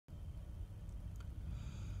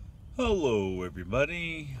Hello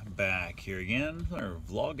everybody, back here again for our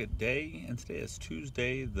vlog a day, and today is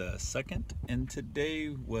Tuesday the 2nd, and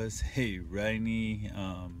today was a rainy,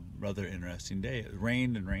 rather interesting day. It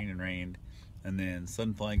rained and rained and rained, and then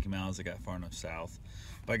sun flying came out as I got far enough south.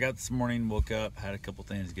 But I got this morning, woke up, had a couple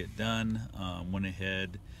things to get done, went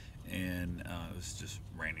ahead, and it was just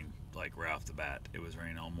raining like right off the bat. It was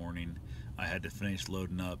raining all morning. I had to finish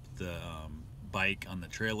loading up the bike on the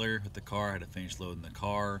trailer with the car. I had to finish loading the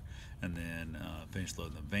car, and then finish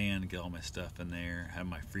loading the van, get all my stuff in there, have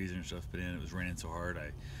my freezer and stuff put in. It was raining so hard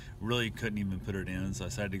I really couldn't even put it in, so I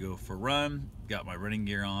decided to go for a run. Got my running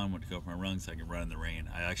gear on, went to go for my run so I could run in the rain.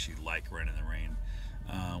 I actually like running in the rain.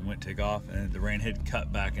 Went to take off, and the rain had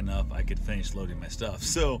cut back enough I could finish loading my stuff.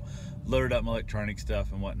 So loaded up my electronic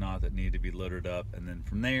stuff and whatnot that needed to be loaded up, and then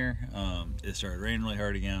from there it started raining really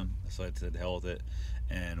hard again, so I said hell with it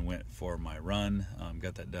and went for my run.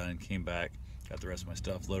 Got that done, came back, got the rest of my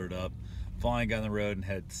stuff loaded up, finally got on the road and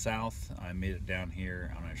head south. I made it down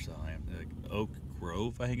here, I don't know how I am, like Oak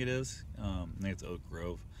Grove, I think it is. I think it's Oak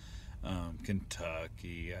Grove,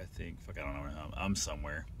 Kentucky, I think. Fuck, I don't know. I'm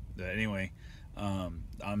somewhere. But anyway,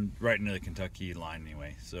 I'm right near the Kentucky line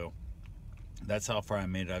anyway, so that's how far I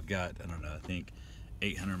made it. I've got, I don't know, I think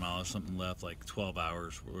 800 miles something left, like 12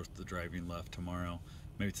 hours worth of driving left tomorrow.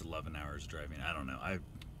 Maybe it's 11 hours driving, I don't know. I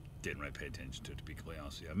didn't really pay attention to it, to be completely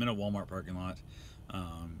honest with you. I'm in a Walmart parking lot.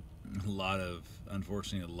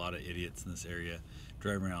 Unfortunately, a lot of idiots in this area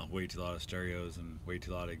driving around with way too loud of stereos and way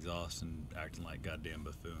too loud exhaust and acting like goddamn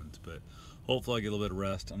buffoons. But hopefully I get a little bit of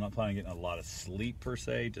rest. I'm not planning on getting a lot of sleep per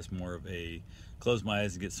se, just more of a close my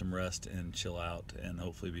eyes and get some rest and chill out, and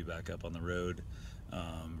hopefully be back up on the road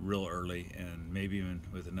real early, and maybe even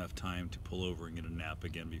with enough time to pull over and get a nap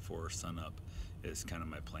again before sunup is kind of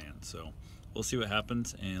my plan. So we'll see what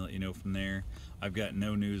happens and let you know from there. I've got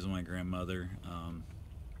no news on my grandmother.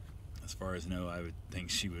 As far as I know, I would think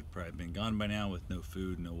she would probably have been gone by now with no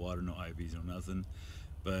food, no water, no IVs, no nothing.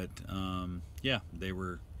 But yeah,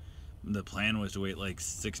 the plan was to wait like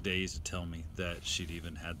 6 days to tell me that she'd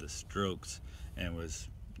even had the strokes and was,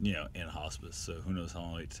 in hospice. So who knows how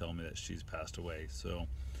long it to tell me that she's passed away. So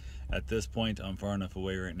at this point, I'm far enough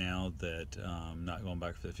away right now that I'm not going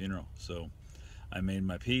back for the funeral. So I made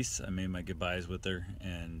my peace, I made my goodbyes with her,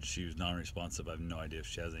 and she was non-responsive. I have no idea if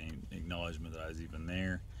she has any acknowledgement that I was even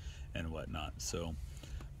there and whatnot. So,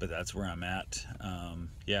 but that's where I'm at.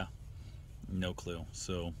 Yeah, no clue.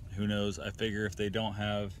 So who knows? I figure if the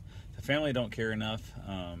family don't care enough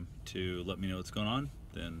to let me know what's going on,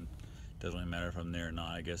 then it doesn't really matter if I'm there or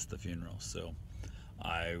not. I guess the funeral. So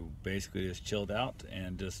I basically just chilled out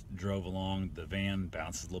and just drove along. The van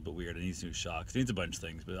bounces a little bit weird. It needs new shocks. It needs a bunch of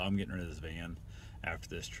things, but I'm getting rid of this van after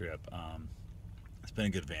this trip. It's been a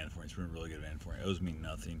good van for me. It's been a really good van for me. It owes me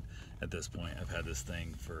nothing at this point. I've had this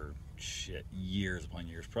thing for years upon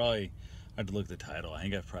years. Probably, I had to look at the title. I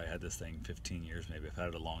think I've probably had this thing 15 years maybe. I've had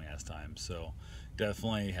it a long ass time. So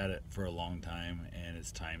definitely had it for a long time, and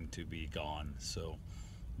it's time to be gone. So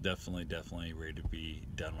definitely ready to be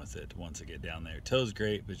done with it once I get down there. Tow's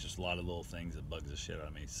great, but it's just a lot of little things that bugs the shit out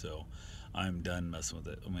of me. So I'm done messing with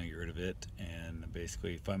it. I'm gonna get rid of it and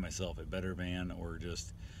basically find myself a better van, or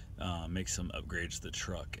just make some upgrades to the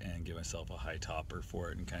truck and give myself a high topper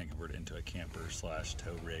for it and kind of convert it into a camper slash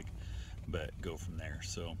tow rig, but go from there.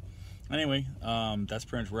 So anyway, that's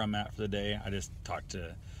pretty much where I'm at for the day. I just talked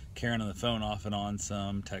to Karen on the phone off and on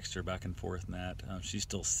some, text her back and forth and that. She's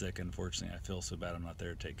still sick, unfortunately. I feel so bad I'm not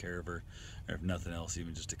there to take care of her, or if nothing else,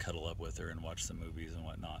 even just to cuddle up with her and watch some movies and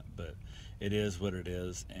whatnot. But it is what it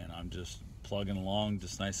is, and I'm just plugging along,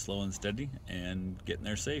 just nice, slow and steady, and getting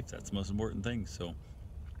there safe. That's the most important thing. So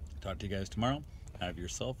talk to you guys tomorrow. Have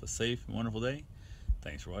yourself a safe and wonderful day.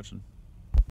 Thanks for watching.